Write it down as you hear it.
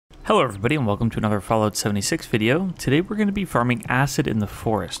Hello everybody and welcome to another Fallout 76 video. Today we're going to be farming acid in the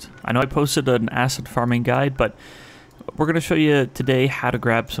forest. I know I posted an acid farming guide, but we're going to show you today how to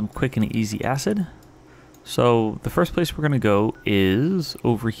grab some quick and easy acid. So the first place we're going to go is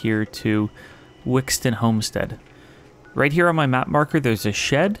over here to Wixton Homestead. Right here on my map marker there's a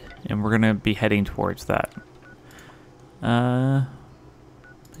shed and we're going to be heading towards that.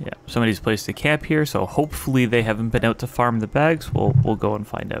 Yeah, somebody's placed a camp here, so hopefully they haven't been out to farm the bags. We'll go and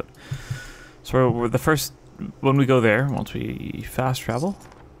find out. So we're the first when we go there, once we fast travel,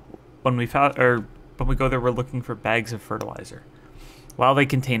 when we go there, we're looking for bags of fertilizer. While they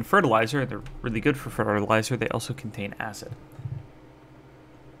contain fertilizer, they're really good for fertilizer. They also contain acid.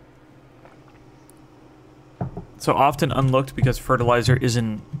 So often unlooked because fertilizer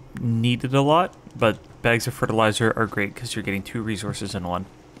isn't needed a lot, but bags of fertilizer are great because you're getting two resources in one.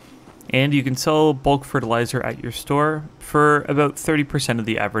 And you can sell bulk fertilizer at your store for about 30% of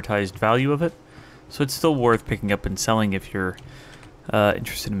the advertised value of it. So it's still worth picking up and selling if you're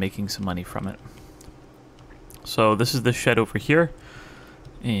interested in making some money from it. So this is the shed over here.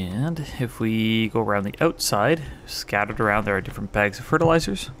 And if we go around the outside, scattered around, there are different bags of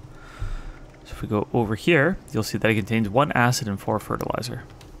fertilizers. So if we go over here, you'll see that it contains 1 acid and 4 fertilizer.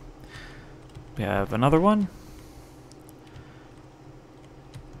 We have another one.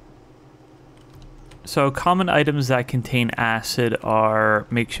 So common items that contain acid are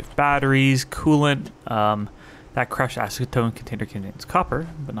makeshift batteries, coolant. That crushed acetone container contains copper,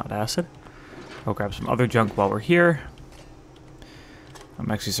 but not acid. I'll grab some other junk while we're here. I'm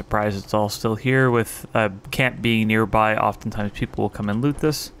actually surprised it's all still here. With a camp being nearby, oftentimes people will come and loot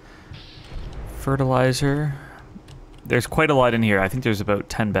this. Fertilizer. There's quite a lot in here. I think there's about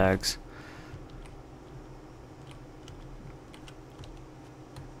 10 bags.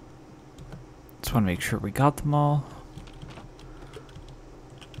 Just want to make sure we got them all.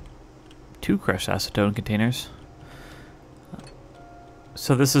 2 crushed acetone containers.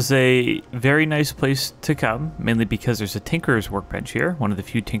 So this is a very nice place to come, mainly because there's a tinker's workbench here, one of the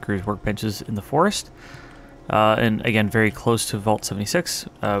few tinker's workbenches in the forest. And again, very close to Vault 76.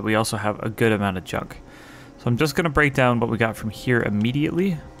 We also have a good amount of junk. So I'm just going to break down what we got from here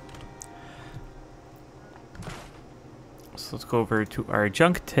immediately. So let's go over to our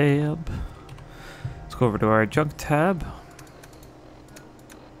junk tab. Go over to our junk tab.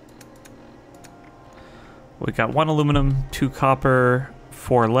 We got 1 aluminum, 2 copper,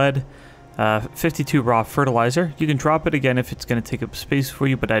 4 lead, 52 raw fertilizer. You can drop it again if it's going to take up space for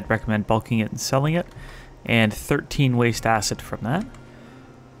you, but I'd recommend bulking it and selling it. And 13 waste acid from that.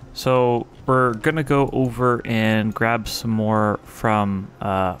 So we're going to go over and grab some more from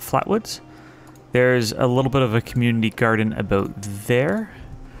Flatwoods. There's a little bit of a community garden about there.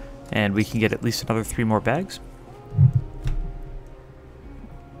 And we can get at least another 3 more bags.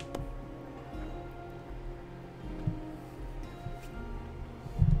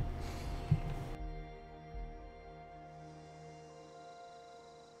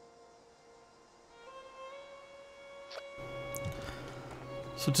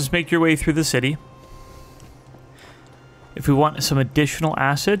 So just make your way through the city. If we want some additional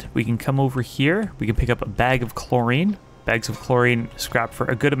acid, we can come over here. We can pick up a bag of chlorine. Bags of chlorine scrap for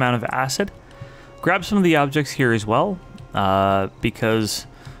a good amount of acid. Grab some of the objects here as well, because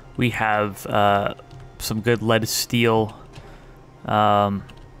we have some good lead steel.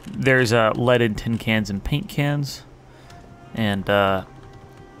 There's lead in tin cans and paint cans. And so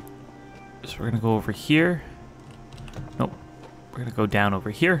we're going to go over here. Nope, we're going to go down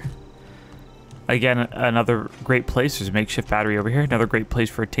over here. Again, another great place. There's a makeshift battery over here. Another great place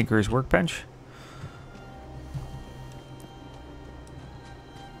for a tinker's workbench.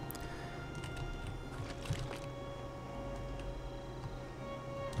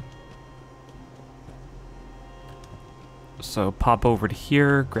 So pop over to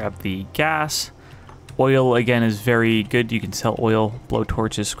here, grab the gas. Oil, again, is very good. You can sell oil,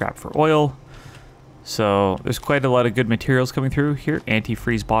 blowtorches, scrap for oil. So there's quite a lot of good materials coming through here.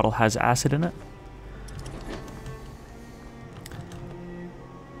 Antifreeze bottle has acid in it.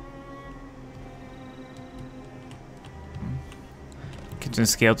 Kitchen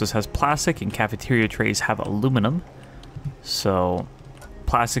scale just has plastic, and cafeteria trays have aluminum. So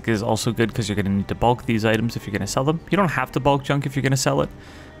plastic is also good because you're going to need to bulk these items if you're going to sell them. You don't have to bulk junk if you're going to sell it.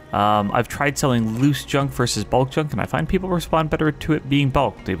 I've tried selling loose junk versus bulk junk, and I find people respond better to it being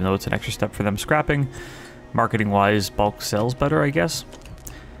bulked, even though it's an extra step for them scrapping. Marketing-wise, bulk sells better, I guess.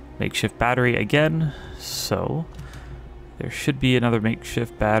 Makeshift battery again. So there should be another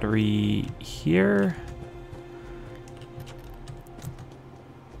makeshift battery here.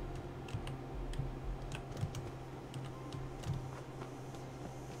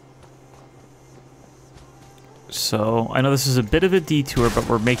 So I know this is a bit of a detour, but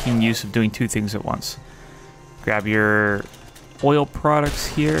we're making use of doing two things at once. Grab your oil products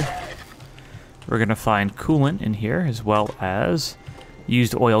here. We're going to find coolant in here, as well as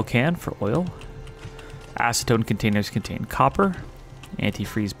used oil can for oil. Acetone containers contain copper.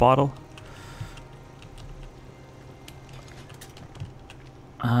 Antifreeze bottle.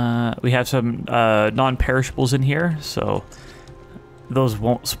 We have some non-perishables in here, so those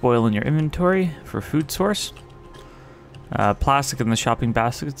won't spoil in your inventory for food source. Plastic in the shopping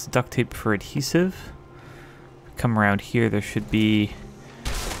baskets, duct tape for adhesive. Come around here, there should be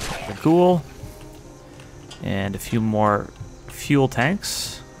a ghoul and a few more fuel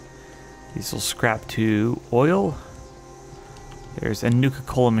tanks. These will scrap to oil. There's a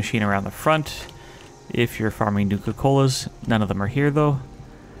Nuka-Cola machine around the front if you're farming Nuka-Colas. None of them are here though.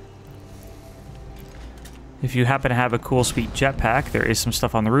 If you happen to have a cool sweet jetpack, there is some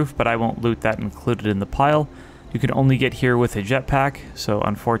stuff on the roof, but I won't loot that included in the pile. You can only get here with a jetpack, so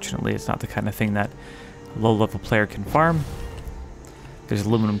unfortunately it's not the kind of thing that a low-level player can farm. There's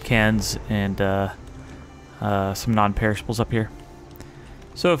aluminum cans and some non-perishables up here.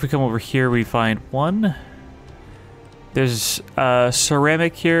 So if we come over here, we find one. There's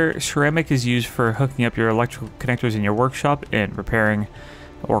ceramic here. Ceramic is used for hooking up your electrical connectors in your workshop and repairing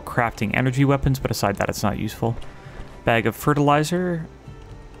or crafting energy weapons, but aside that, it's not useful. Bag of fertilizer,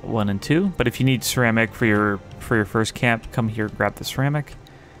 1 and 2. But if you need ceramic for your first camp, come here, grab the ceramic.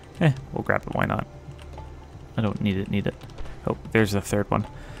 We'll grab it, why not? I don't need it. Oh, there's the third one.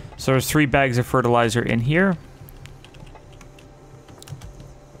 So there's 3 bags of fertilizer in here.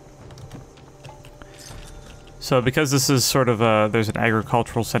 So because this is sort of there's an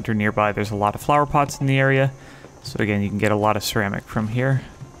agricultural center nearby, there's a lot of flower pots in the area. So again, you can get a lot of ceramic from here.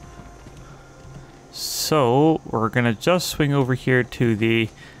 So we're gonna just swing over here to the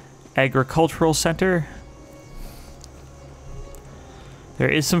agricultural center. There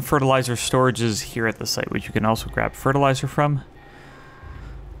is some fertilizer storages here at the site, which you can also grab fertilizer from.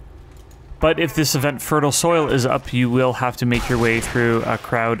 But if this event Fertile Soil is up, you will have to make your way through a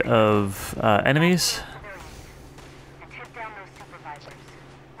crowd of enemies.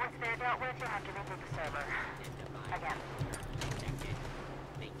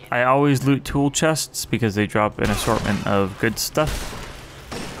 I always loot tool chests because they drop an assortment of good stuff.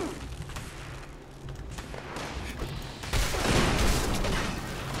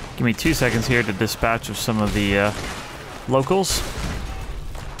 Give me 2 seconds here to dispatch of some of the locals.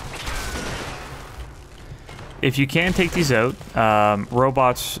 If you can take these out,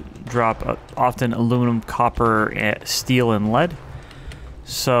 robots drop often aluminum, copper, steel, and lead.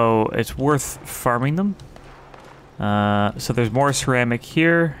 So it's worth farming them. So there's more ceramic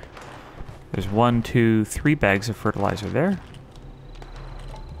here. There's 1, 2, 3 bags of fertilizer there.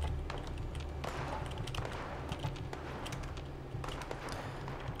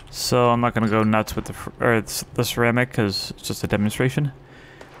 So I'm not going to go nuts with the ceramic because it's just a demonstration.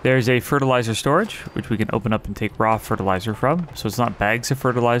 There's a fertilizer storage, which we can open up and take raw fertilizer from. So it's not bags of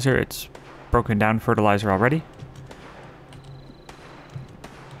fertilizer, it's broken down fertilizer already.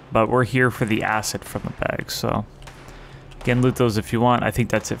 But we're here for the acid from the bags, so... Again, loot those if you want. I think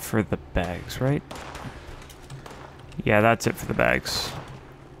that's it for the bags, right? Yeah, that's it for the bags.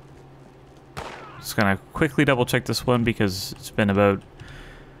 Just gonna quickly double check this one because it's been about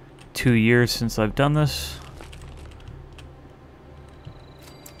 2 years since I've done this.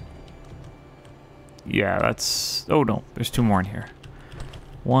 Yeah, that's... Oh no, there's 2 more in here.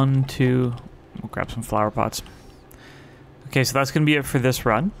 1, 2... We'll grab some flower pots. Okay, so that's gonna be it for this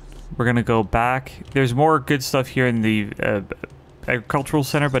run. We're going to go back. There's more good stuff here in the agricultural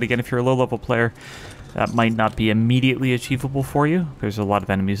center, but again, if you're a low-level player, that might not be immediately achievable for you. There's a lot of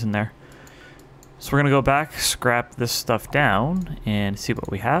enemies in there. So we're going to go back, scrap this stuff down, and see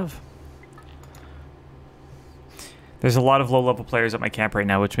what we have. There's a lot of low-level players at my camp right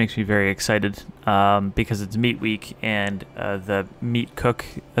now, which makes me very excited because it's meat week, and the meat cook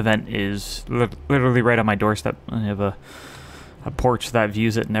event is literally right on my doorstep. I have a porch that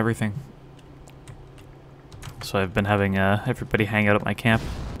views it and everything. So I've been having everybody hang out at my camp.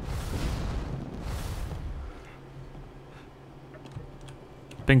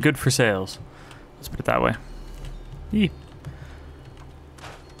 Been good for sales. Let's put it that way. Yee.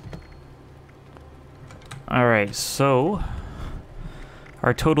 Alright, so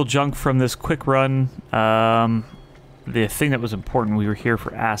our total junk from this quick run, the thing that was important, we were here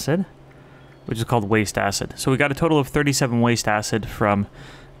for acid, which is called waste acid. So we got a total of 37 waste acid from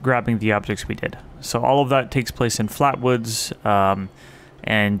grabbing the objects we did. So all of that takes place in Flatwoods,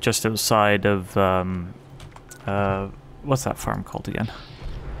 and just outside of, what's that farm called again?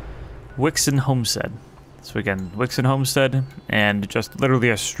 Wixon Homestead. So again, Wixon Homestead, and just literally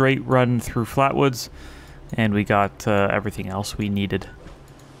a straight run through Flatwoods, and we got everything else we needed.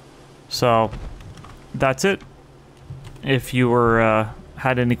 So that's it. If you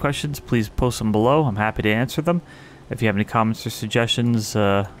had any questions, please post them below. I'm happy to answer them. If you have any comments or suggestions,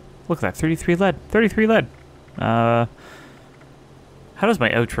 look at that, 33 lead. 33 lead. How does my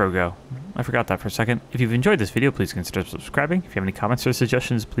outro go? I forgot that for a second. If you've enjoyed this video, please consider subscribing. If you have any comments or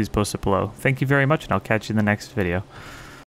suggestions, please post it below. Thank you very much, and I'll catch you in the next video.